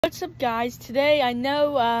What's up, guys? Today I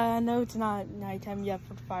know it's not nighttime yet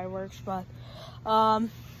for the fireworks, but I'm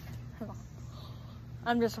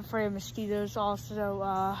just afraid of mosquitoes.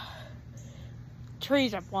 Also,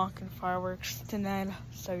 trees are blocking fireworks tonight,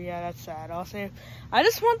 so yeah, that's sad. Also, I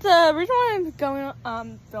just want the reason why I'm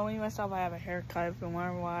going filming myself. I have a haircut. If you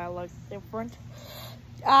wonder why I look different,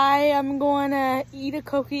 I am going to eat a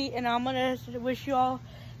cookie, and I'm gonna wish you all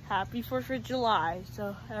happy 4th of July.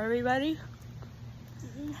 So everybody,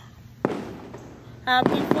 happy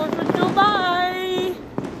 4th of July!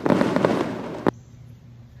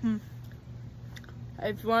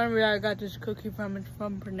 If you wonder where I got this cookie from, it's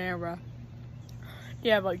from Panera. They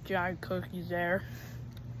have like giant cookies there.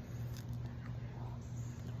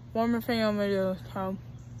 One more thing I'm gonna do is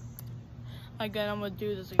again, I'm gonna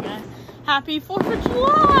do this again. Happy 4th of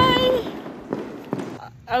July!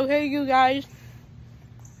 Okay, you guys.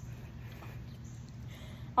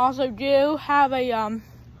 Also, do have a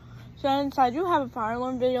since I do have a fire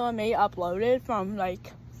alarm video I may upload it from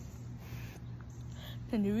like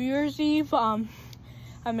the New Year's Eve. I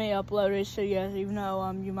may upload it, so yes, even though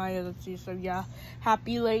you might have to see. So yeah,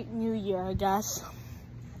 happy late New Year, I guess.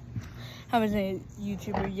 I wasn't a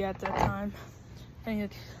YouTuber yet at that time. Okay,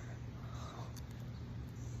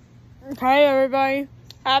 everybody,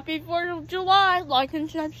 happy 4th of July. Like and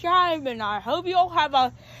subscribe, and I hope you all have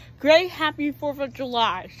a great happy 4th of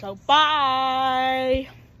July. So bye.